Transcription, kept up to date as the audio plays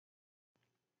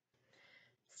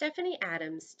Stephanie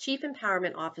Adams, Chief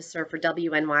Empowerment Officer for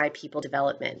WNY People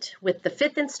Development, with the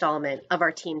 5th installment of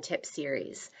our Team Tip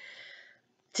series.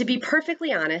 To be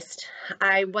perfectly honest,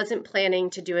 I wasn't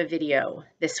planning to do a video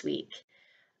this week.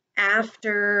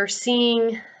 After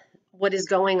seeing what is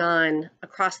going on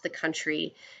across the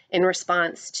country in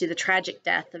response to the tragic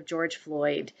death of George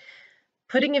Floyd,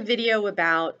 putting a video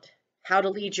about how to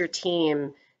lead your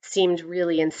team seemed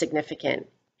really insignificant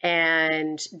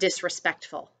and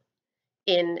disrespectful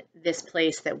in this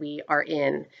place that we are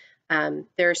in.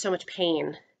 There is so much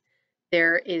pain.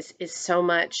 There is so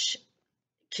much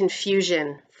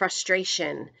confusion,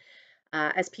 frustration,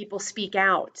 as people speak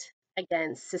out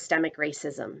against systemic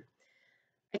racism.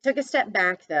 I took a step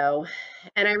back, though,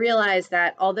 and I realized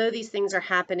that although these things are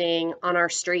happening on our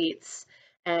streets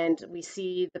and we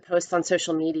see the posts on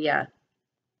social media,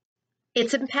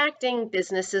 it's impacting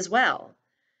business as well.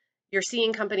 You're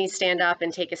seeing companies stand up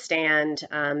and take a stand.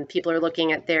 People are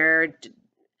looking at their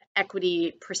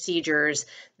equity procedures,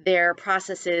 their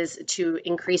processes to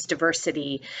increase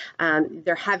diversity.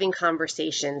 They're having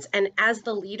conversations. And as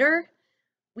the leader,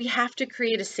 we have to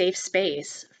create a safe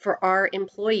space for our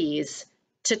employees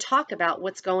to talk about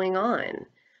what's going on,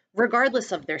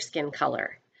 regardless of their skin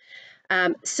color.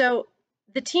 So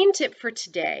the team tip for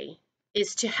today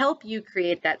is to help you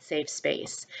create that safe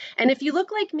space. And if you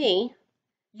look like me,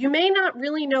 you may not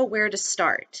really know where to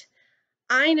start.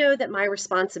 I know that my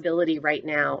responsibility right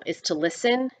now is to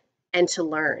listen and to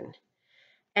learn.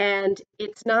 And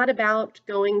it's not about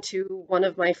going to one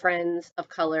of my friends of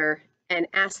color and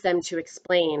ask them to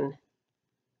explain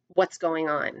what's going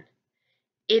on.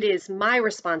 It is my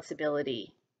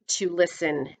responsibility to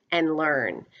listen and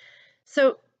learn.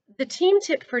 So the team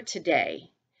tip for today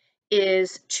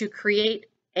is to create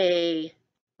a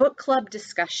book club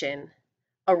discussion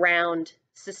around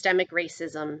systemic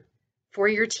racism for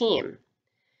your team.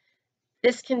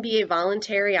 This can be a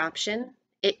voluntary option.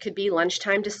 It could be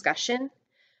lunchtime discussion,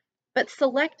 but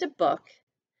select a book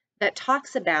that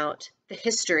talks about the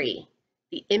history,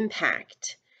 the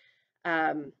impact.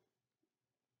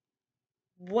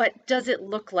 What does it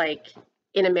look like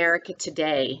in America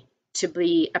today to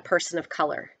be a person of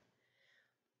color?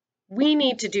 We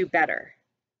need to do better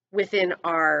within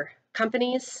our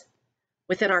companies,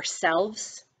 within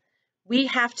ourselves. We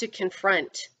have to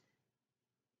confront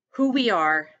who we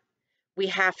are. We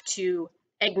have to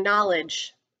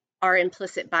acknowledge our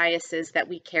implicit biases that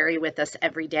we carry with us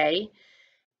every day.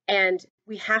 And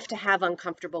we have to have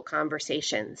uncomfortable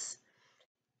conversations.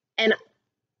 And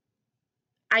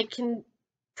I can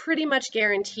pretty much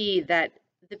guarantee that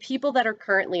the people that are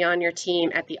currently on your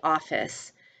team at the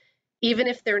office, even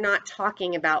if they're not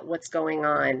talking about what's going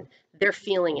on, they're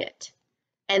feeling it.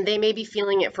 And they may be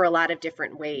feeling it for a lot of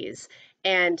different ways.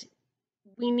 And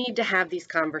we need to have these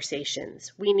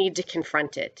conversations. We need to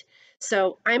confront it.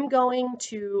 So I'm going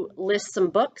to list some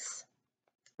books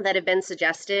that have been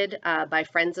suggested by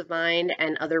friends of mine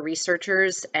and other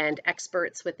researchers and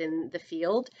experts within the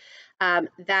field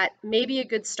that may be a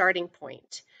good starting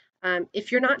point.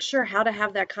 If you're not sure how to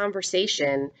have that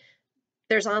conversation,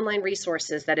 there's online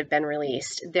resources that have been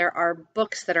released. There are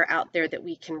books that are out there that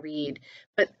we can read.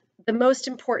 But the most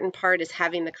important part is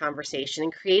having the conversation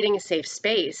and creating a safe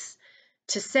space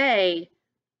to say,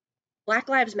 Black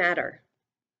Lives Matter,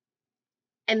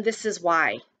 and this is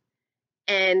why.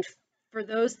 And for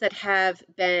those that have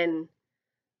been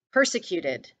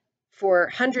persecuted for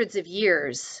hundreds of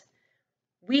years,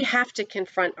 we have to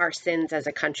confront our sins as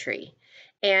a country,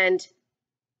 and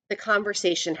the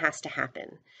conversation has to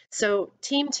happen. So,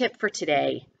 team tip for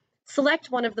today,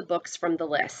 select one of the books from the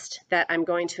list that I'm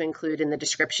going to include in the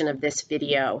description of this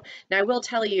video. Now, I will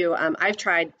tell you, I've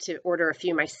tried to order a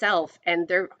few myself, and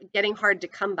they're getting hard to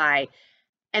come by,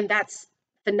 and that's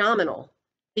phenomenal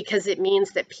because it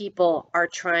means that people are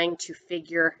trying to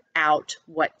figure out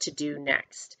what to do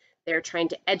next. They're trying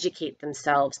to educate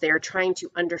themselves. They are trying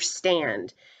to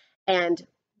understand. And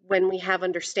when we have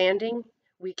understanding,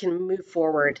 we can move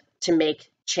forward to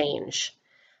make change.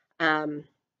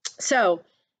 So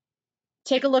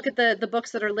take a look at the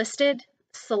books that are listed,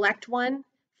 select one,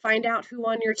 find out who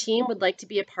on your team would like to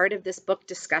be a part of this book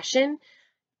discussion.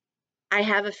 I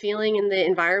have a feeling in the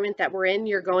environment that we're in,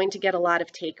 you're going to get a lot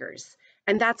of takers.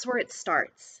 And that's where it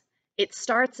starts. It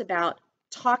starts about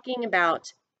talking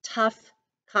about tough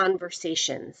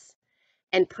conversations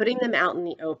and putting them out in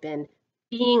the open,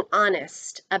 being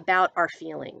honest about our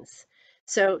feelings.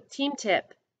 So team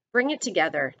tip, bring it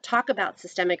together, talk about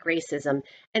systemic racism,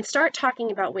 and start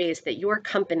talking about ways that your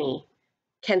company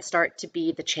can start to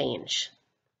be the change.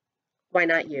 Why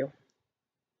not you?